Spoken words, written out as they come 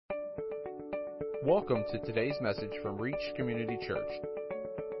Welcome to today's message from Reach Community Church.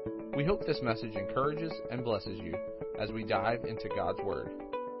 We hope this message encourages and blesses you as we dive into God's Word.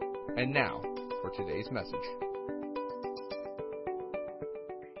 And now, for today's message.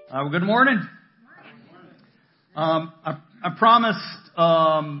 Good morning. I promised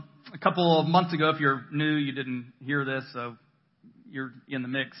a couple of months ago, if you're new, you didn't hear this, so you're in the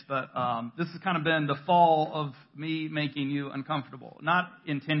mix, but this has kind of been the fall of me making you uncomfortable. Not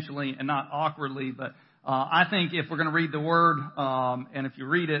intentionally and not awkwardly, but I think if we're going to read the Word, and if you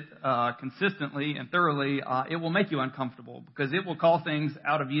read it consistently and thoroughly, it will make you uncomfortable because it will call things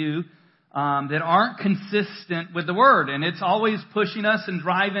out of you that aren't consistent with the Word. And it's always pushing us and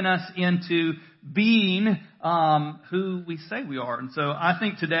driving us into being who we say we are. And so I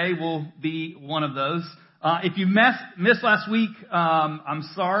think today will be one of those. If you missed last week, I'm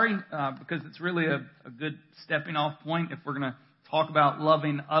sorry, because it's really a good stepping off point if we're going to talk about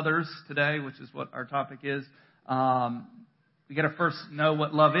loving others today, which is what our topic is. We got to first know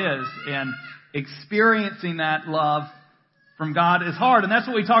what love is, and experiencing that love from God is hard. And that's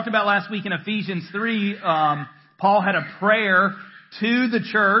what we talked about last week in Ephesians 3. Paul had a prayer to the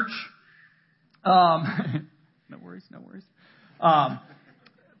church. No worries.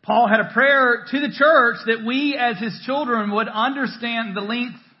 Paul had a prayer to the church that we as his children would understand the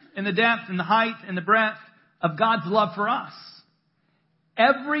length and the depth and the height and the breadth of God's love for us.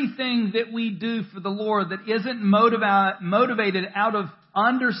 Everything that we do for the Lord that isn't motivated out of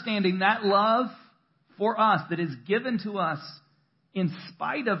understanding that love for us that is given to us in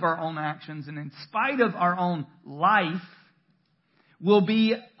spite of our own actions and in spite of our own life will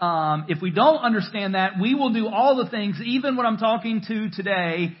be, if we don't understand that, we will do all the things, even what I'm talking to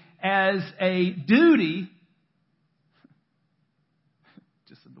today, as a duty.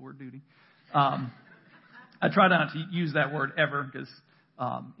 Just said the word duty. I try not to use that word ever because,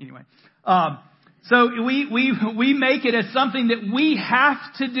 anyway. So we make it as something that we have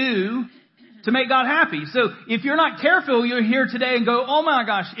to do to make God happy. So if you're not careful, you're here today and go, oh my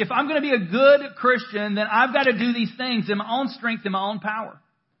gosh, if I'm going to be a good Christian, then I've got to do these things in my own strength, in my own power.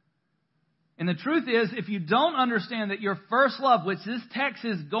 And the truth is, if you don't understand that your first love, which this text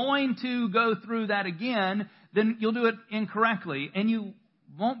is going to go through that again, then you'll do it incorrectly and you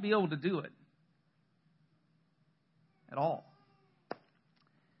won't be able to do it at all.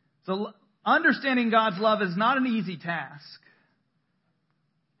 So understanding God's love is not an easy task.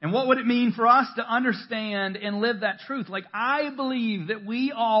 And what would it mean for us to understand and live that truth? Like, I believe that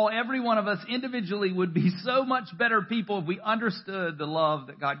we all, every one of us individually, would be so much better people if we understood the love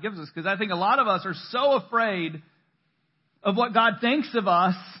that God gives us. Because I think a lot of us are so afraid of what God thinks of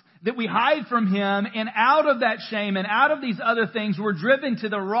us that we hide from Him. And out of that shame and out of these other things, we're driven to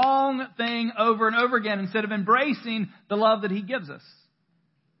the wrong thing over and over again instead of embracing the love that He gives us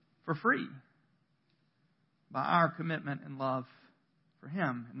for free by our commitment and love for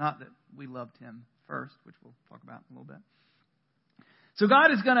Him, not that we loved Him first, which we'll talk about in a little bit. So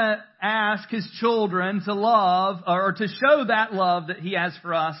God is going to ask His children to love, or to show that love that He has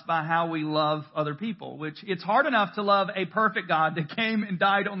for us by how we love other people, which it's hard enough to love a perfect God that came and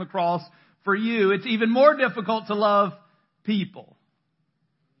died on the cross for you. It's even more difficult to love people.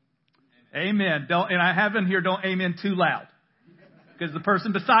 Amen. And I have in here, don't amen too loud, because the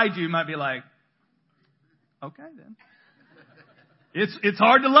person beside you might be like, okay then. It's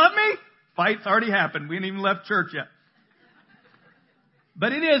hard to love me? Fight's already happened. We ain't even left church yet.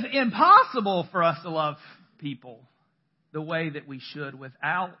 But it is impossible for us to love people the way that we should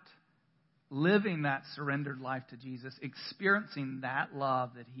without living that surrendered life to Jesus, experiencing that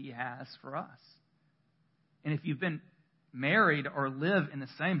love that He has for us. And if you've been married or live in the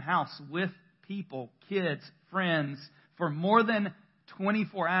same house with people, kids, friends, for more than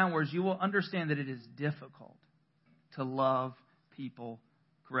 24 hours, you will understand that it is difficult to love people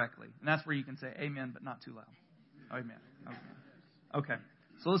correctly. And that's where you can say amen, but not too loud. Amen. Okay.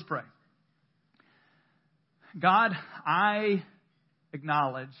 So let's pray. God, I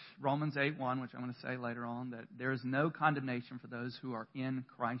acknowledge Romans 8:1, which I'm going to say later on, that there is no condemnation for those who are in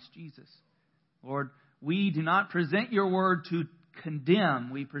Christ Jesus. Lord, we do not present your word to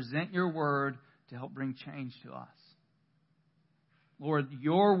condemn. We present your word to help bring change to us. Lord,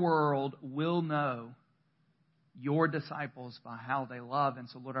 your world will know your disciples by how they love. And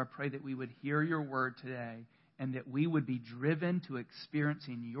so, Lord, I pray that we would hear your word today and that we would be driven to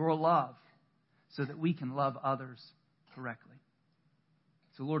experiencing your love so that we can love others correctly.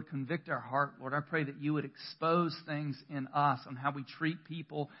 So, Lord, convict our heart. Lord, I pray that you would expose things in us on how we treat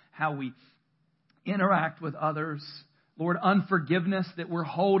people, how we interact with others. Lord, unforgiveness that we're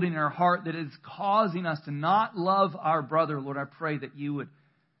holding in our heart that is causing us to not love our brother. Lord, I pray that you would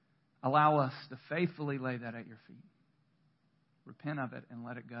allow us to faithfully lay that at your feet. Repent of it and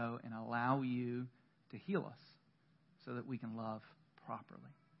let it go, and allow you to heal us so that we can love properly.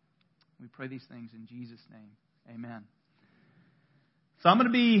 We pray these things in Jesus' name. Amen. So I'm going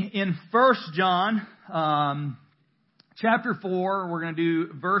to be in 1 John chapter 4. We're going to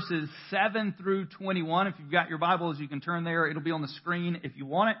do verses 7 through 21. If you've got your Bibles, you can turn there. It'll be on the screen if you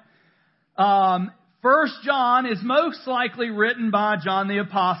want it. 1 John is most likely written by John the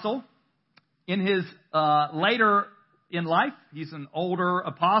Apostle in his later in life. He's an older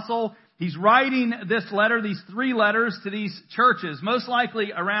apostle. He's writing this letter, these 3 letters to these churches, most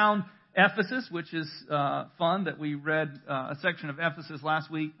likely around Ephesus, which is fun that we read a section of Ephesus last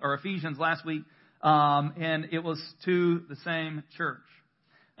week, or Ephesians last week, and it was to the same church.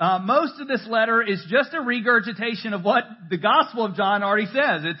 Most of this letter is just a regurgitation of what the Gospel of John already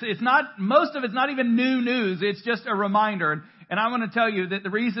says. It's not, most of it's not even new news. It's just a reminder. And I want to tell you that the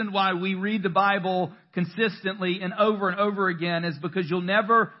reason why we read the Bible consistently and over again is because you'll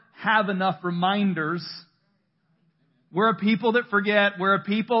never have enough reminders. We're a people that forget. We're a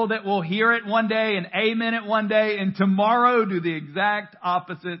people that will hear it one day and amen it one day and tomorrow do the exact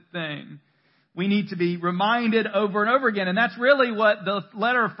opposite thing. We need to be reminded over and over again. And that's really what the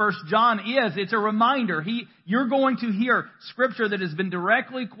letter of 1 John is. It's a reminder. You're going to hear scripture that has been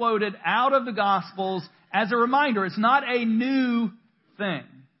directly quoted out of the Gospels as a reminder. It's not a new thing.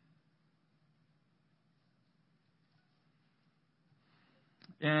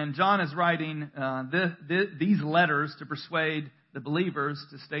 And John is writing these letters to persuade the believers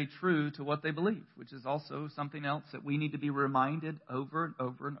to stay true to what they believe, which is also something else that we need to be reminded over and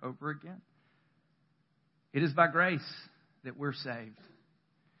over and over again. It is by grace that we're saved.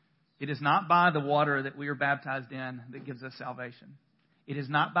 It is not by the water that we are baptized in that gives us salvation. It is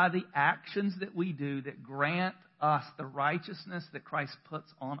not by the actions that we do that grant us the righteousness that Christ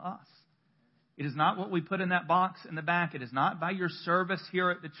puts on us. It is not what we put in that box in the back. It is not by your service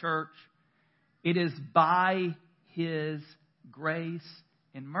here at the church. It is by His grace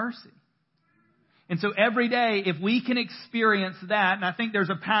and mercy. And so every day, if we can experience that, and I think there's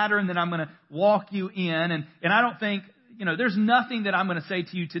a pattern that I'm going to walk you in, and I don't think, there's nothing that I'm going to say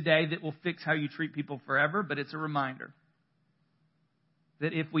to you today that will fix how you treat people forever, but it's a reminder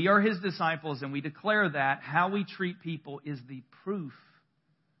that if we are His disciples and we declare that, how we treat people is the proof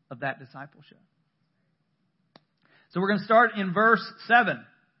of that discipleship. So we're going to start in verse 7.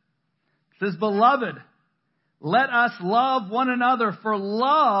 It says, "Beloved, let us love one another, for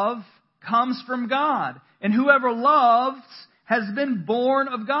love comes from God. And whoever loves has been born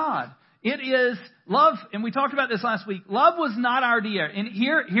of God." It is love, and we talked about this last week. Love was not our idea. And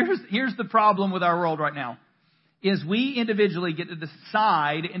here's the problem with our world right now, is we individually get to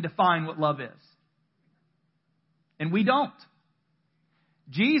decide and define what love is. And we don't.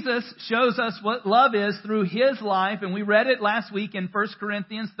 Jesus shows us what love is through His life, and we read it last week in 1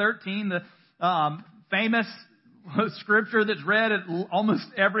 Corinthians 13, the famous scripture that's read at almost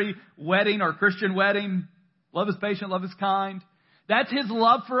every wedding or Christian wedding. Love is patient, love is kind. That's His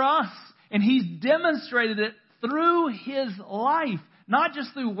love for us, and He's demonstrated it through His life, not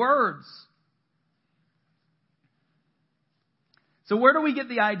just through words. So where do we get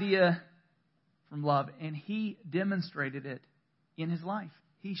the idea from love? And He demonstrated it in His life.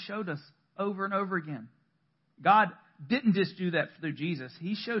 He showed us over and over again. God didn't just do that through Jesus.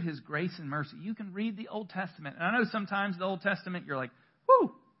 He showed His grace and mercy. You can read the Old Testament. And I know sometimes the Old Testament, you're like,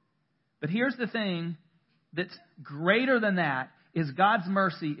 whoo. But here's the thing that's greater than that is God's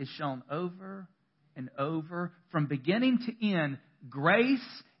mercy is shown over and over from beginning to end. Grace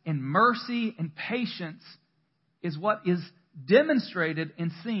and mercy and patience is what is demonstrated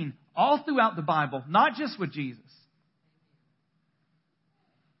and seen all throughout the Bible, not just with Jesus.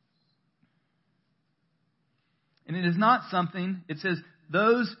 And it is not something, it says,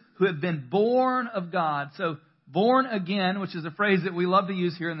 those who have been born of God. So, born again, which is a phrase that we love to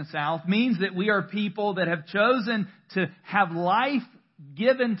use here in the South, means that we are people that have chosen to have life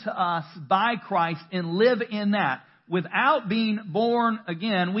given to us by Christ and live in that. Without being born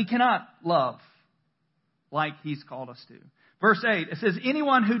again, we cannot love like He's called us to. Verse 8, it says,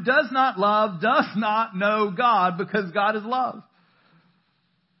 anyone who does not love does not know God, because God is love.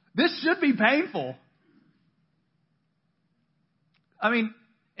 This should be painful. I mean,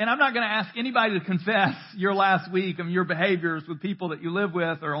 and I'm not going to ask anybody to confess your last week of your behaviors with people that you live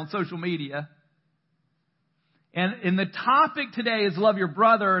with or on social media. And the topic today is love your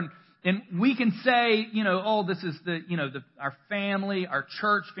brother. And we can say, this is our family, our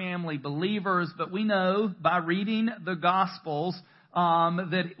church family, believers. But we know by reading the Gospels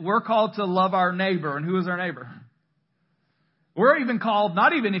that we're called to love our neighbor. And who is our neighbor? We're even called,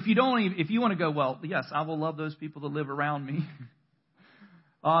 not even if you want to go, well, yes, I will love those people that live around me.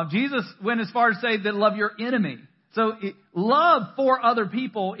 Jesus went as far as say that love your enemy. So love for other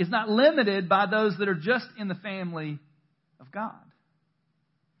people is not limited by those that are just in the family of God.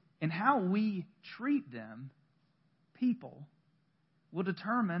 And how we treat them, people, will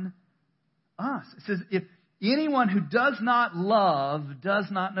determine us. It says, if anyone who does not love does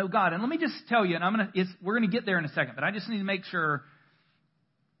not know God. And let me just tell you, and we're going to get there in a second, but I just need to make sure.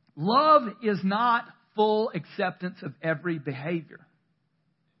 Love is not full acceptance of every behavior.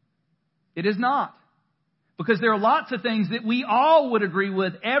 It is not. Because there are lots of things that we all would agree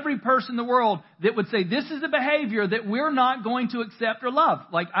with, every person in the world that would say this is a behavior that we're not going to accept or love.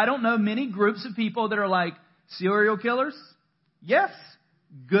 Like, I don't know many groups of people that are like, serial killers? Yes.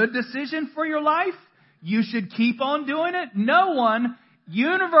 Good decision for your life? You should keep on doing it? No one,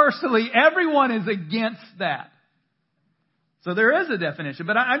 universally, everyone is against that. So there is a definition.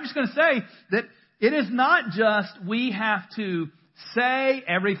 But I'm just going to say that it is not just we have to say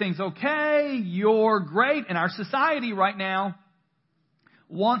everything's okay, you're great. And our society right now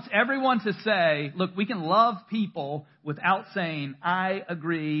wants everyone to say, look, we can love people without saying, I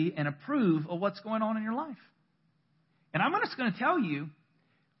agree and approve of what's going on in your life. And I'm just going to tell you,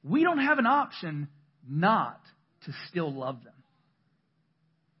 we don't have an option not to still love them.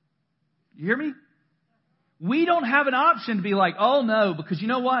 You hear me? We don't have an option to be like, oh no, because you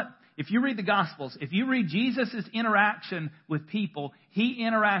know what? If you read the Gospels, if you read Jesus' interaction with people, he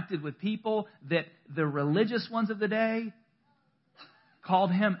interacted with people that the religious ones of the day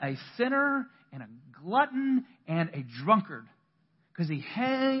called him a sinner and a glutton and a drunkard. Because he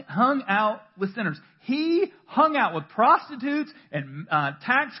hung out with sinners. He hung out with prostitutes and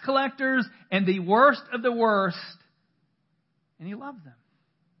tax collectors and the worst of the worst. And he loved them.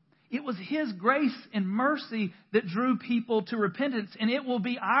 It was his grace and mercy that drew people to repentance. And it will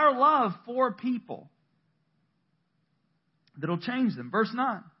be our love for people that'll change them. Verse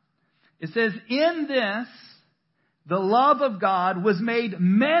 9. It says, in this, the love of God was made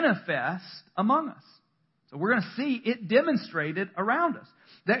manifest among us. So we're going to see it demonstrated around us.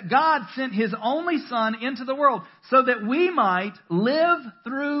 That God sent His only Son into the world so that we might live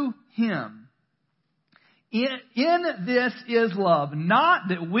through Him. In this is love. Not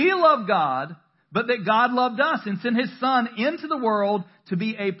that we love God, but that God loved us and sent His Son into the world to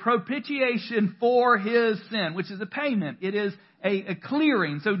be a propitiation for His sin, which is a payment. It is a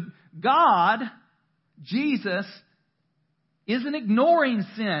clearing. So God, Jesus, isn't ignoring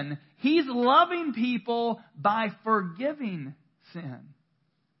sin. He's loving people by forgiving sin.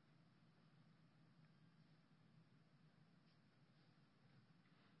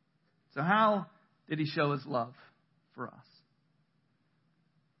 So how did He show His love for us?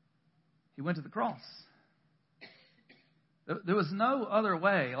 He went to the cross. There was no other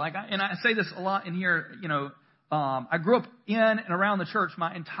way. And I say this a lot in here, I grew up in and around the church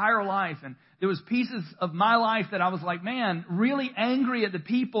my entire life, and there was pieces of my life that I was like, man, really angry at the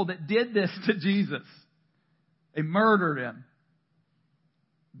people that did this to Jesus. They murdered Him.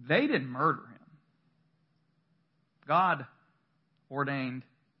 They didn't murder Him. God ordained,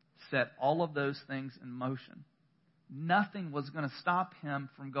 set all of those things in motion. Nothing was going to stop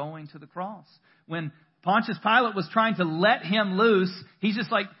Him from going to the cross. When Pontius Pilate was trying to let Him loose, he's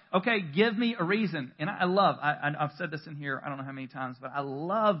just like, okay, give me a reason. And I've said this in here, I don't know how many times, but I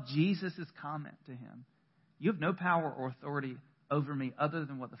love Jesus' comment to Him. You have no power or authority over me other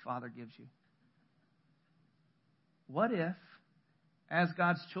than what the Father gives you. What if, as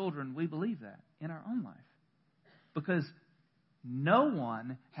God's children, we believe that in our own life? Because no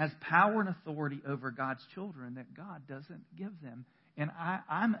one has power and authority over God's children that God doesn't give them. And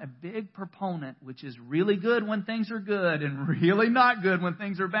I'm a big proponent, which is really good when things are good and really not good when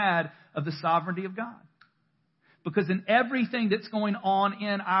things are bad, of the sovereignty of God. Because in everything that's going on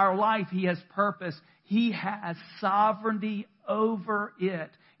in our life, He has purpose. He has sovereignty over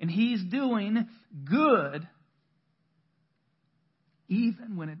it. And He's doing good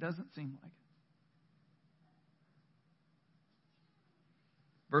even when it doesn't seem like it.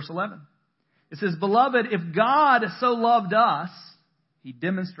 Verse 11. It says, beloved, if God so loved us, He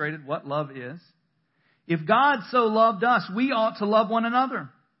demonstrated what love is. If God so loved us, we ought to love one another.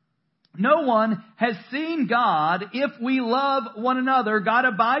 No one has seen God. If we love one another, God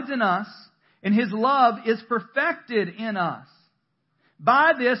abides in us, and His love is perfected in us.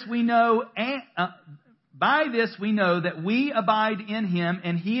 By this we know that we abide in Him,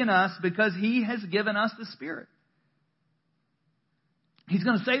 and He in us, because He has given us the Spirit. He's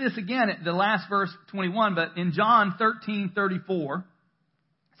going to say this again at the last verse 21, but in John 13:34, it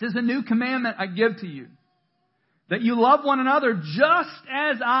says, a new commandment I give to you, that you love one another just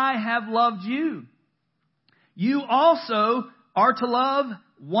as I have loved you. You also are to love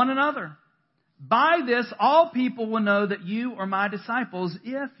one another. By this, all people will know that you are my disciples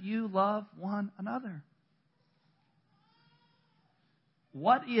if you love one another.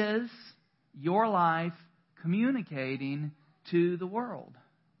 What is your life communicating to the world?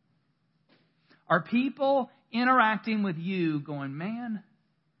 Are people interacting with you going, man,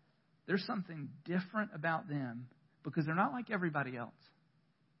 there's something different about them because they're not like everybody else?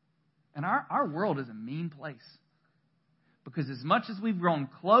 And our world is a mean place. Because as much as we've grown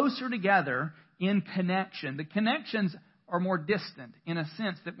closer together in connection, the connections are more distant in a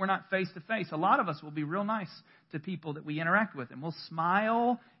sense that we're not face to face. A lot of us will be real nice to people that we interact with, and we'll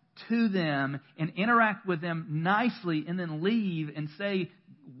smile to them and interact with them nicely and then leave and say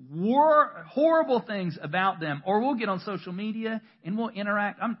horrible things about them. Or we'll get on social media and we'll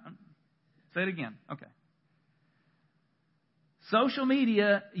interact. Say it again. Okay. Social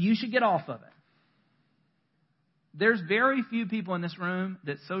media, you should get off of it. There's very few people in this room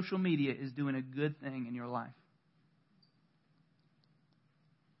that social media is doing a good thing in your life.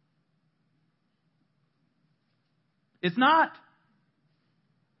 It's not.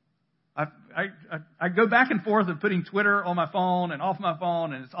 I go back and forth of putting Twitter on my phone and off my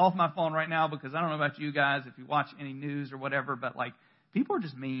phone, and it's off my phone right now because I don't know about you guys if you watch any news or whatever, but like people are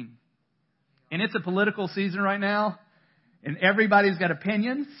just mean. And it's a political season right now, and everybody's got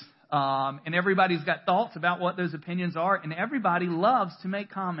opinions. And everybody's got thoughts about what those opinions are. And everybody loves to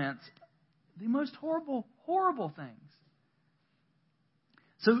make comments. The most horrible, horrible things.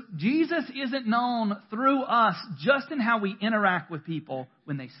 So Jesus isn't known through us just in how we interact with people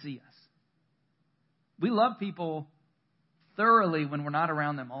when they see us. We love people thoroughly when we're not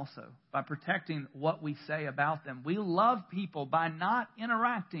around them also. By protecting what we say about them. We love people by not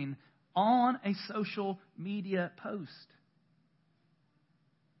interacting on a social media post.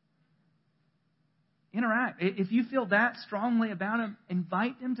 Interact. If you feel that strongly about them,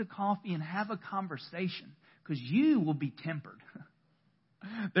 invite them to coffee and have a conversation because you will be tempered.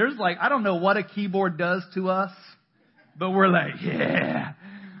 There's like, I don't know what a keyboard does to us, but we're like, yeah,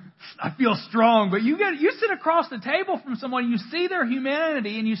 I feel strong. But you sit across the table from someone, you see their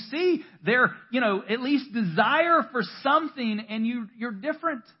humanity and you see their, at least desire for something, and you're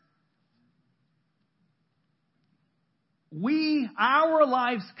different. Our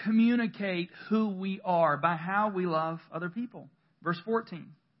lives communicate who we are by how we love other people. Verse 14.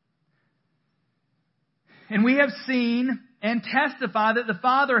 And we have seen and testify that the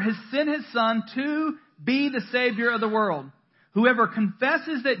Father has sent His Son to be the Savior of the world. Whoever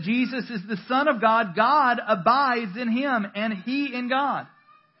confesses that Jesus is the Son of God, God abides in Him and He in God.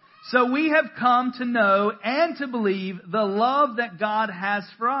 So we have come to know and to believe the love that God has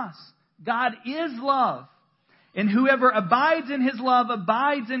for us. God is love. And whoever abides in His love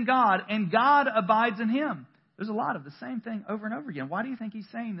abides in God, and God abides in him. There's a lot of the same thing over and over again. Why do you think He's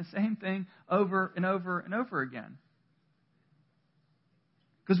saying the same thing over and over and over again?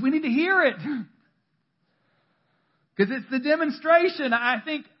 Because we need to hear it. Because it's the demonstration. I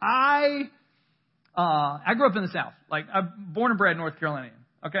think I grew up in the South. Like, I'm born and bred North Carolinian.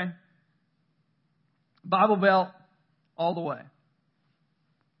 Okay? Bible Belt all the way.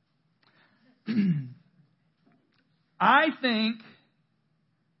 I think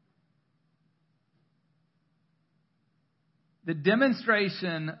the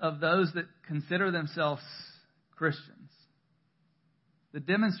demonstration of those that consider themselves Christians, the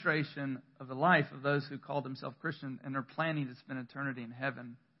demonstration of the life of those who call themselves Christian and are planning to spend eternity in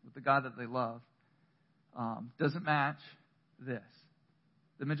heaven with the God that they love, doesn't match this.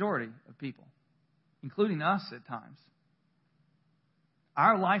 The majority of people, including us at times.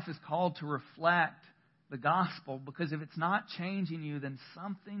 Our life is called to reflect the gospel, because if it's not changing you, then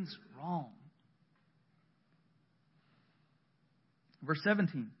something's wrong. Verse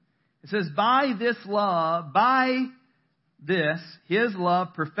 17. It says, by this, His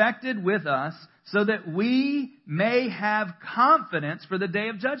love perfected with us, so that we may have confidence for the day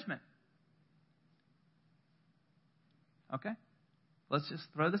of judgment. Okay? Let's just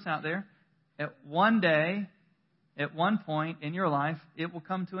throw this out there. At one day, at one point in your life, it will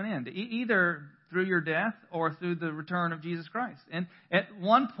come to an end. Either through your death or through the return of Jesus Christ. And at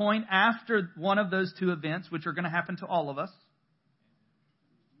one point after one of those two events, which are going to happen to all of us,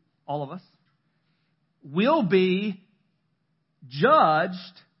 will be judged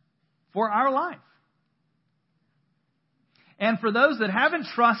for our life. And for those that haven't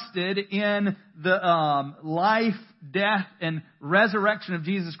trusted in the life, death, and resurrection of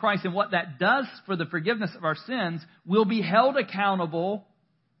Jesus Christ and what that does for the forgiveness of our sins, will be held accountable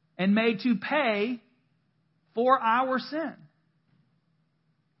and made to pay for our sin.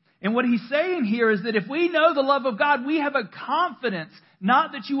 And what he's saying here is that if we know the love of God, we have a confidence,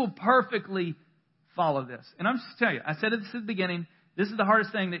 not that you will perfectly follow this. And I'm just telling you, I said this at the beginning, this is the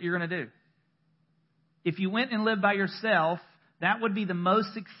hardest thing that you're going to do. If you went and lived by yourself, that would be the most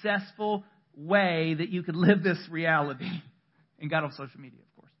successful way that you could live this reality. And got off social media,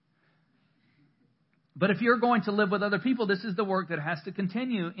 of course. But if you're going to live with other people, this is the work that has to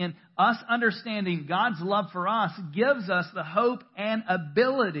continue. And us understanding God's love for us gives us the hope and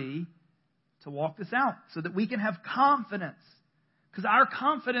ability to walk this out so that we can have confidence. Because our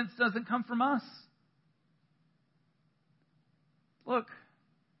confidence doesn't come from us. Look,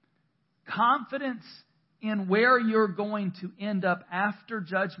 confidence in where you're going to end up after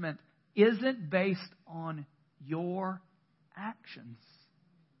judgment isn't based on your actions.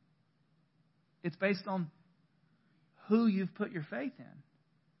 It's based on who you've put your faith in.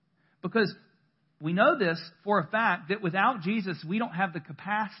 Because we know this for a fact that without Jesus, we don't have the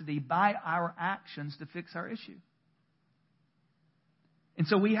capacity by our actions to fix our issue. And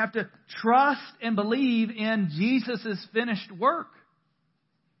so we have to trust and believe in Jesus' finished work.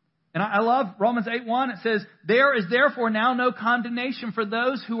 And I love Romans 8:1. It says, there is therefore now no condemnation for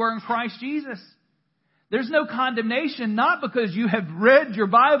those who are in Christ Jesus. There's no condemnation, not because you have read your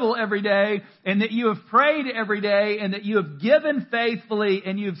Bible every day and that you have prayed every day and that you have given faithfully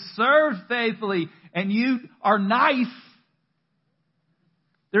and you've served faithfully and you are nice.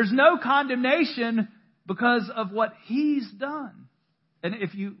 There's no condemnation because of what He's done. And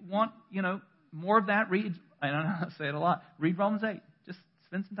if you want, more of that, read, I don't know, I say it a lot, read Romans 8. Just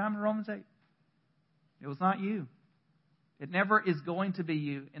spend some time in Romans 8. It was not you. It never is going to be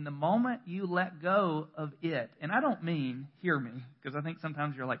you. In the moment you let go of it, and I don't mean, hear me, because I think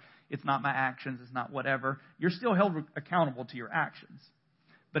sometimes you're like, it's not my actions, it's not whatever. You're still held accountable to your actions.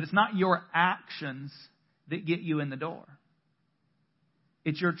 But it's not your actions that get you in the door.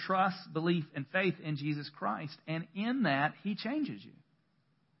 It's your trust, belief, and faith in Jesus Christ. And in that, He changes you.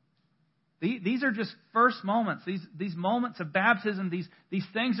 These are just first moments. These moments of baptism, these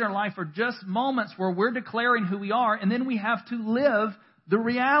things in our life are just moments where we're declaring who we are, and then we have to live the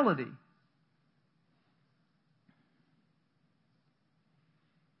reality.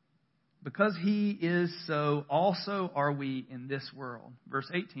 Because He is so, also are we in this world. Verse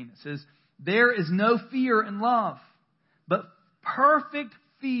 18, it says, there is no fear in love, but perfect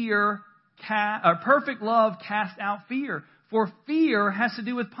love casts out fear. For fear has to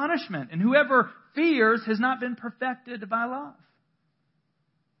do with punishment. And whoever fears has not been perfected by love.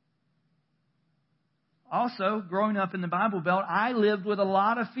 Also, growing up in the Bible Belt, I lived with a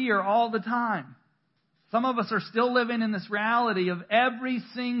lot of fear all the time. Some of us are still living in this reality of every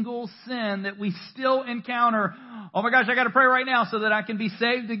single sin that we still encounter. Oh my gosh, I got to pray right now so that I can be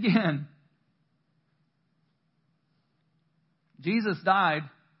saved again. Jesus died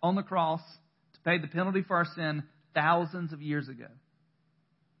on the cross to pay the penalty for our sin thousands of years ago.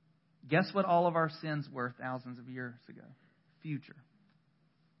 Guess what all of our sins were thousands of years ago? Future.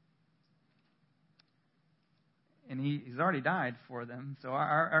 And He's already died for them. So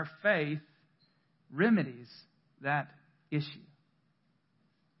our faith remedies that issue.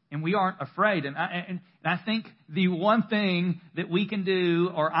 And we aren't afraid. And I think the one thing that we can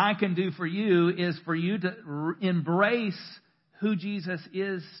do, or I can do for you, is for you to embrace who Jesus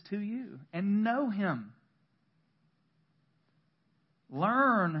is to you and know Him.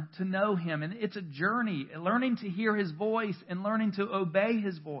 Learn to know Him. And it's a journey. Learning to hear His voice and learning to obey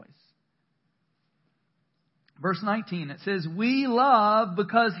His voice. Verse 19, it says, we love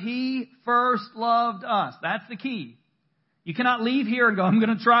because He first loved us. That's the key. You cannot leave here and go, I'm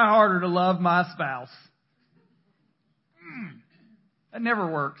going to try harder to love my spouse. That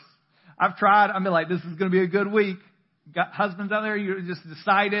never works. I've tried. I'm like, this is going to be a good week. Got husbands out there, you just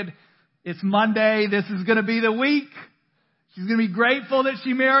decided it's Monday. This is going to be the week. She's going to be grateful that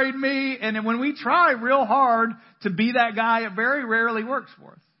she married me. And then when we try real hard to be that guy, it very rarely works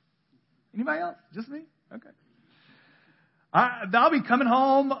for us. Anybody else? Just me? Okay. I'll be coming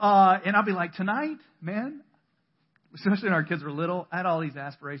home and I'll be like, tonight, man, especially when our kids were little, I had all these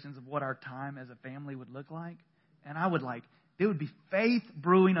aspirations of what our time as a family would look like. And I would there would be faith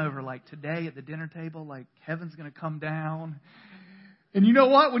brewing over like today at the dinner table, like heaven's going to come down. And you know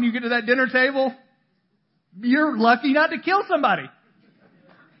what? When you get to that dinner table, you're lucky not to kill somebody.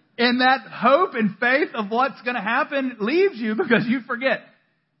 And that hope and faith of what's going to happen leaves you because you forget.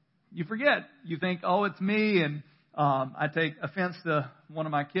 You forget. You think, oh, it's me. And I take offense to one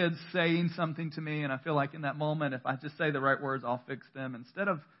of my kids saying something to me. And I feel like in that moment, if I just say the right words, I'll fix them. Instead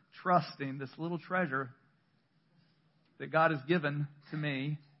of trusting this little treasure that God has given to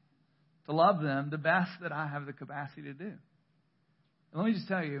me to love them the best that I have the capacity to do. And let me just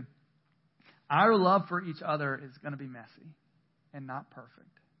tell you, our love for each other is going to be messy and not perfect.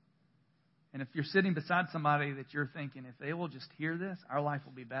 And if you're sitting beside somebody that you're thinking, if they will just hear this, our life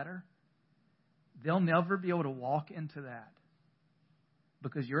will be better, they'll never be able to walk into that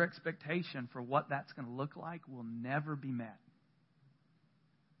because your expectation for what that's going to look like will never be met.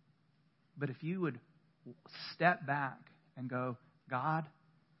 But if you would step back and go, God,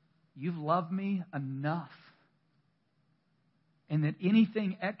 you've loved me enough. And that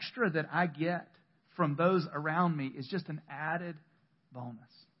anything extra that I get from those around me is just an added bonus.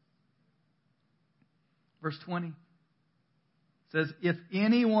 Verse 20 says, if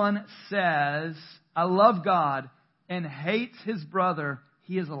anyone says, I love God, and hates his brother,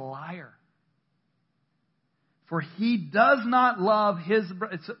 he is a liar. For he does not love his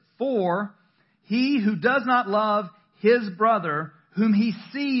brother. For he who does not love his brother, whom he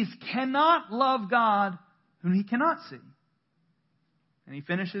sees, cannot love God, whom he cannot see. And he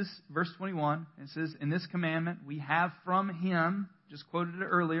finishes verse 21 and says, in this commandment we have from him, just quoted it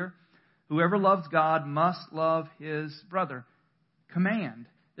earlier, whoever loves God must love his brother. Command.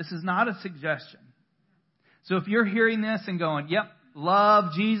 This is not a suggestion. So if you're hearing this and going, yep,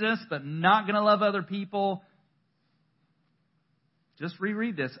 love Jesus, but not going to love other people, just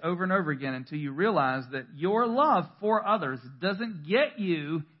reread this over and over again until you realize that your love for others doesn't get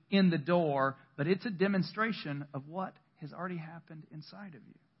you in the door, but it's a demonstration of what has already happened inside of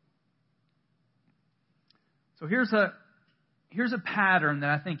you. So here's a pattern that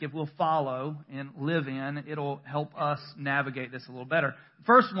I think if we'll follow and live in, it'll help us navigate this a little better.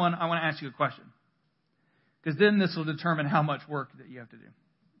 First one, I want to ask you a question, because then this will determine how much work that you have to do.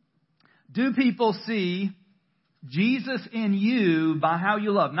 Do people see Jesus in you by how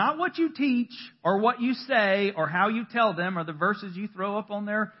you love? Not what you teach or what you say or how you tell them or the verses you throw up on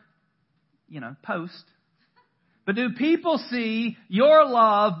their, post. But do people see your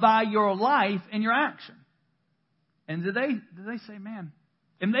love by your life and your action? And do they say, man,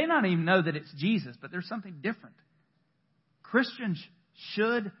 and they not even know that it's Jesus, but there's something different. Christians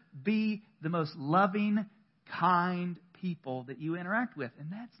should be the most loving, kind people that you interact with.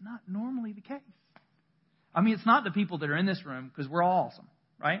 And that's not normally the case. I mean, it's not the people that are in this room because we're all awesome,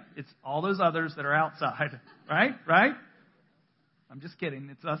 right? It's all those others that are outside, right? Right? I'm just kidding.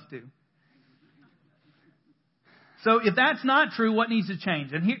 It's us too. So if that's not true, what needs to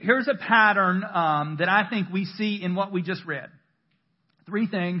change? And here's a pattern that I think we see in what we just read. 3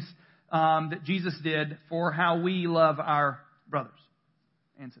 things that Jesus did for how we love our brothers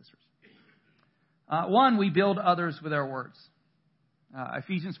and sisters. 1, we build others with our words.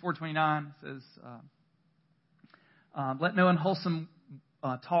 Ephesians 4:29 says, let no unwholesome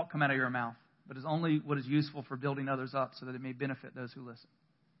talk come out of your mouth, but is only what is useful for building others up so that it may benefit those who listen.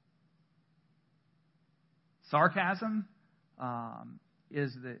 Sarcasm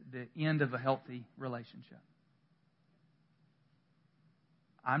is the end of a healthy relationship.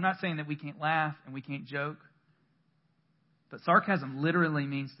 I'm not saying that we can't laugh and we can't joke, but sarcasm literally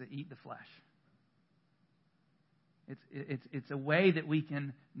means to eat the flesh. It's a way that we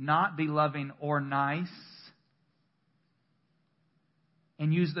can not be loving or nice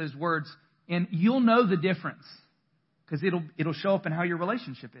and use those words, and you'll know the difference because it'll show up in how your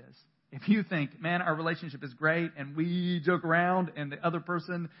relationship is. If you think, man, our relationship is great and we joke around and the other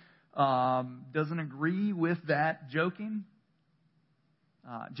person doesn't agree with that joking.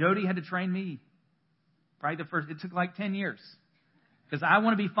 Jody had to train me. Probably it took like 10 years. Because I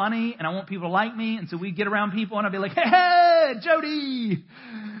want to be funny and I want people to like me. And so we get around people and I'd be like, hey, Jody.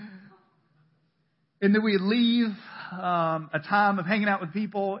 And then we'd leave a time of hanging out with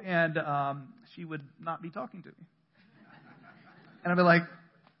people and she would not be talking to me. And I'd be like,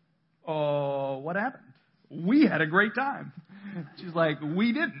 oh, what happened? We had a great time. She's like,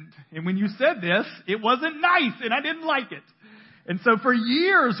 we didn't. And when you said this, it wasn't nice and I didn't like it. And so for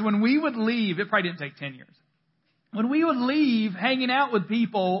years when we would leave, it probably didn't take 10 years. When we would leave hanging out with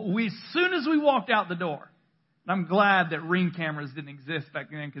people, as soon as we walked out the door, and I'm glad that Ring cameras didn't exist back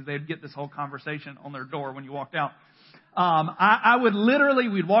then because they'd get this whole conversation on their door when you walked out. I would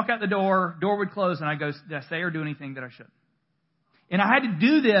we'd walk out the door would close and I'd go, did I say or do anything that I shouldn't? And I had to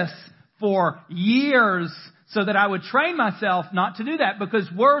do this for years so that I would train myself not to do that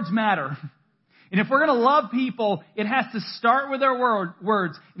because words matter. And if we're going to love people, it has to start with our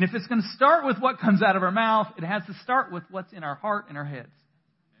words. And if it's going to start with what comes out of our mouth, it has to start with what's in our heart and our heads.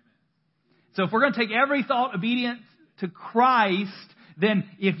 So if we're going to take every thought obedient to Christ, then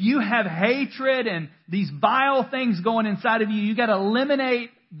if you have hatred and these vile things going inside of you, you got to eliminate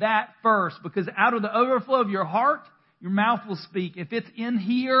that first because out of the overflow of your heart, Your mouth will speak. If it's in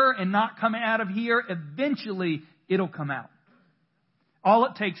here and not coming out of here, eventually it'll come out. All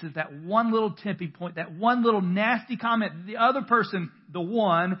it takes is that one little tipping point, that one little nasty comment. The other person, the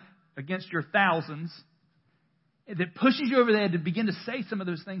one against your thousands, that pushes you over the head to begin to say some of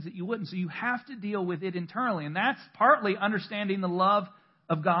those things that you wouldn't. So you have to deal with it internally. And that's partly understanding the love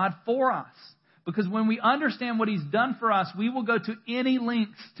of God for us. Because when we understand what He's done for us, we will go to any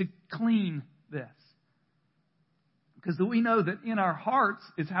lengths to clean this. Because we know that in our hearts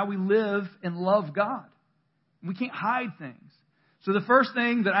is how we live and love God. We can't hide things. So the first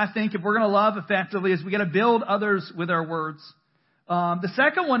thing that I think if we're going to love effectively is we got to build others with our words. The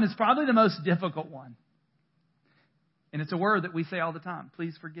second one is probably the most difficult one. And it's a word that we say all the time.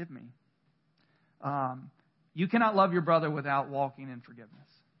 Please forgive me. You cannot love your brother without walking in forgiveness.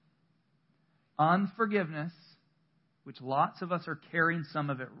 Unforgiveness, which lots of us are carrying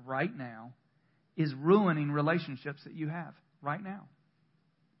some of it right now, is ruining relationships that you have right now.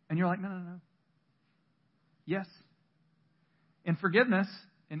 And you're like, no. Yes. And forgiveness,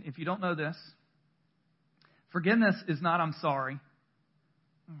 and if you don't know this, forgiveness is not I'm sorry.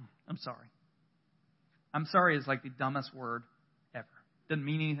 I'm sorry. I'm sorry is like the dumbest word ever. Doesn't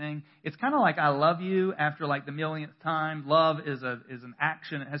mean anything. It's kind of like I love you after like the millionth time. Love is an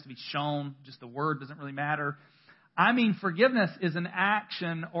action. It has to be shown. Just the word doesn't really matter. I mean, forgiveness is an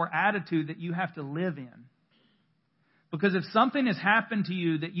action or attitude that you have to live in. Because if something has happened to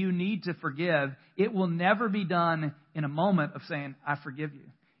you that you need to forgive, it will never be done in a moment of saying, I forgive you.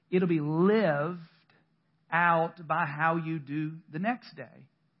 It'll be lived out by how you do the next day.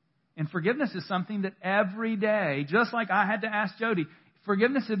 And forgiveness is something that every day, just like I had to ask Jody,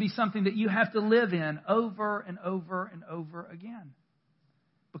 forgiveness would be something that you have to live in over and over and over again.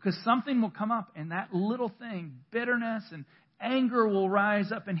 Because something will come up and that little thing, bitterness and anger will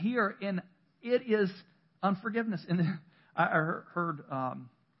rise up in here, and it is unforgiveness. And I heard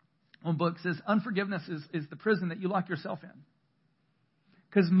one book says unforgiveness is the prison that you lock yourself in.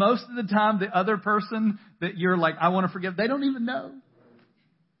 Because most of the time, the other person that you're like, I want to forgive, they don't even know.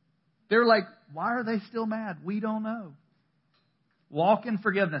 They're like, why are they still mad? We don't know. Walk in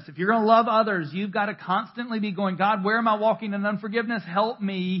forgiveness. If you're going to love others, you've got to constantly be going, God, where am I walking in unforgiveness? Help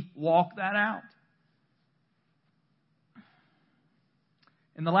me walk that out.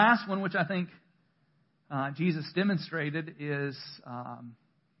 And the last one, which I think Jesus demonstrated, is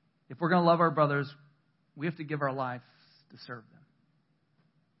if we're going to love our brothers, we have to give our lives to serve them.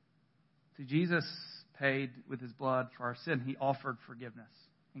 See, Jesus paid with His blood for our sin. He offered forgiveness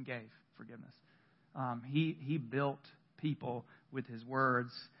and gave forgiveness. He built people with His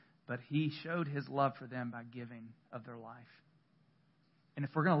words, but He showed His love for them by giving of their life. And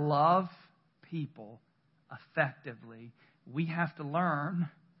if we're going to love people effectively, we have to learn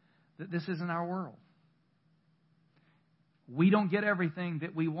that this isn't our world. We don't get everything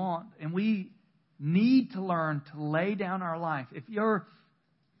that we want, and we need to learn to lay down our life. If you're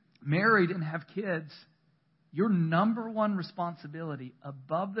married and have kids, your number one responsibility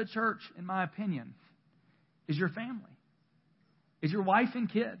above the church, in my opinion, is your family, is your wife and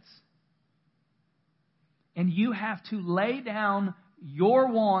kids. And you have to lay down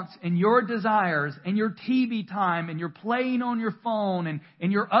your wants and your desires and your TV time and your playing on your phone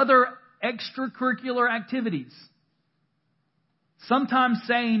and your other extracurricular activities. Sometimes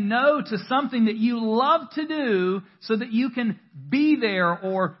saying no to something that you love to do so that you can be there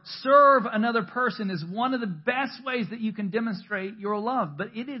or serve another person is one of the best ways that you can demonstrate your love.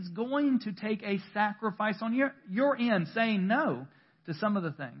 But it is going to take a sacrifice on your end, saying no to some of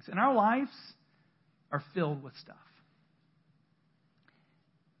the things. And our lives are filled with stuff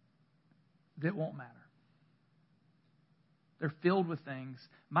that won't matter. They're filled with things.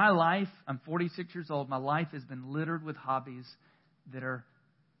 My life, I'm 46 years old, my life has been littered with hobbies that are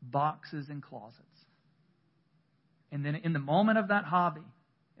boxes and closets. And then in the moment of that hobby,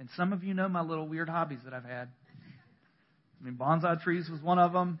 and some of you know my little weird hobbies that I've had. I mean, bonsai trees was one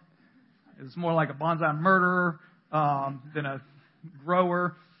of them. It was more like a bonsai murderer than a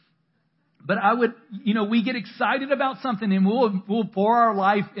grower. But we get excited about something and we'll pour our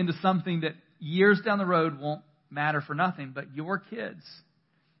life into something that years down the road won't matter for nothing. But your kids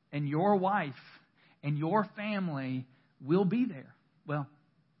and your wife and your family will be there. Well,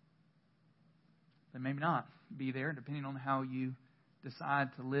 they may not be there, depending on how you decide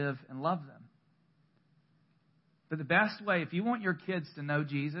to live and love them. But the best way, if you want your kids to know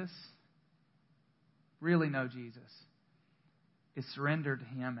Jesus, really know Jesus, is surrender to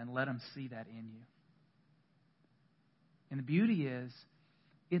Him and let them see that in you. And the beauty is,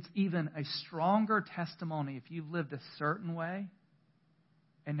 it's even a stronger testimony if you've lived a certain way,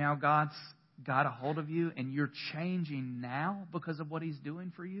 and now God's got a hold of you and you're changing now because of what He's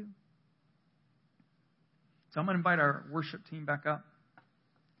doing for you? So I'm going to invite our worship team back up.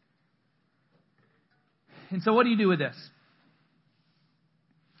 And so what do you do with this?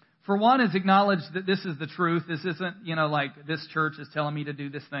 For one, is acknowledge that this is the truth. This isn't, like this church is telling me to do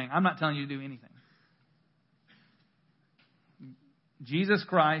this thing. I'm not telling you to do anything. Jesus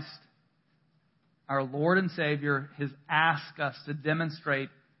Christ, our Lord and Savior, has asked us to demonstrate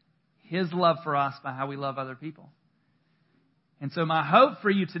His love for us by how we love other people. And so my hope for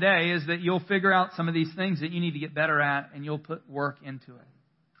you today is that you'll figure out some of these things that you need to get better at, and you'll put work into it.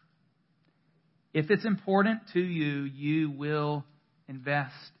 If it's important to you, you will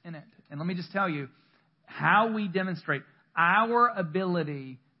invest in it. And let me just tell you, how we demonstrate our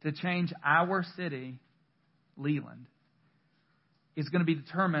ability to change our city, Leland, is going to be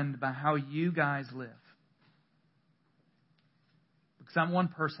determined by how you guys live. Because I'm one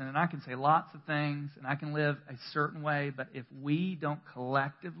person, and I can say lots of things, and I can live a certain way, but if we don't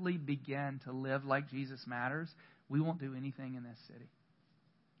collectively begin to live like Jesus matters, we won't do anything in this city.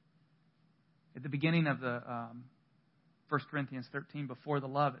 At the beginning of the 1 Corinthians 13, before the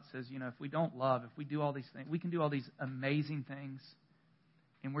love, it says, if we don't love, if we do all these things, we can do all these amazing things,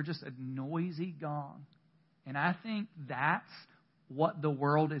 and we're just a noisy gong. And I think that's what the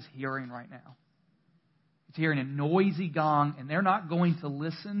world is hearing right now. It's hearing a noisy gong, and they're not going to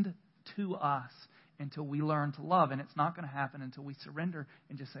listen to us until we learn to love. And it's not going to happen until we surrender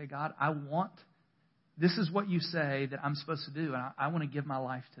and just say, God, this is what you say that I'm supposed to do, and I want to give my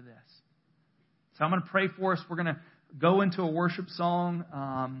life to this. So I'm going to pray for us. We're going to go into a worship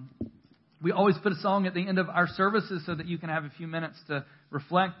song. We always put a song at the end of our services so that you can have a few minutes to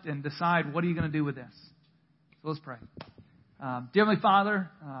reflect and decide, what are you going to do with this? So let's pray. Dear Heavenly Father,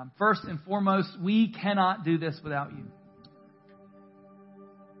 first and foremost, we cannot do this without you.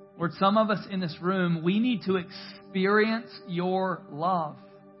 Lord, some of us in this room, we need to experience your love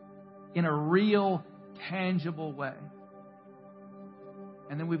in a real, tangible way.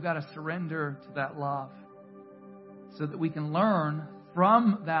 And then we've got to surrender to that love so that we can learn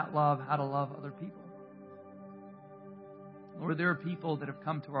from that love how to love other people. Lord, there are people that have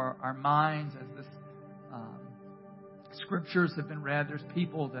come to our minds as this scriptures have been read. There's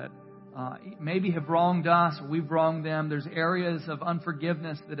people that maybe have wronged us or we've wronged them. There's areas of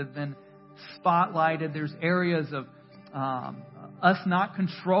unforgiveness that have been spotlighted. There's areas of us not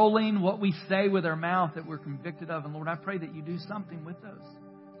controlling what we say with our mouth that we're convicted of. And Lord, I pray that you do something with those.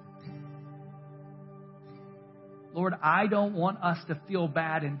 Lord, I don't want us to feel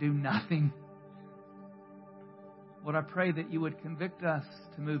bad and do nothing. Lord, I pray that you would convict us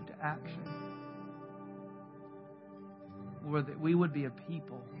to move to action. Lord, that we would be a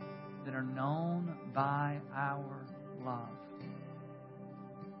people that are known by our love.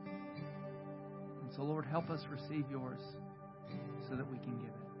 And so, Lord, help us receive yours so that we can give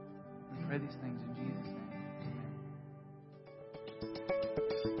it. We pray these things in Jesus' name. Amen.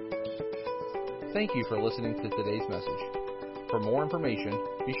 Thank you for listening to today's message. For more information,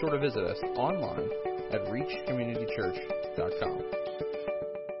 be sure to visit us online at reachcommunitychurch.com.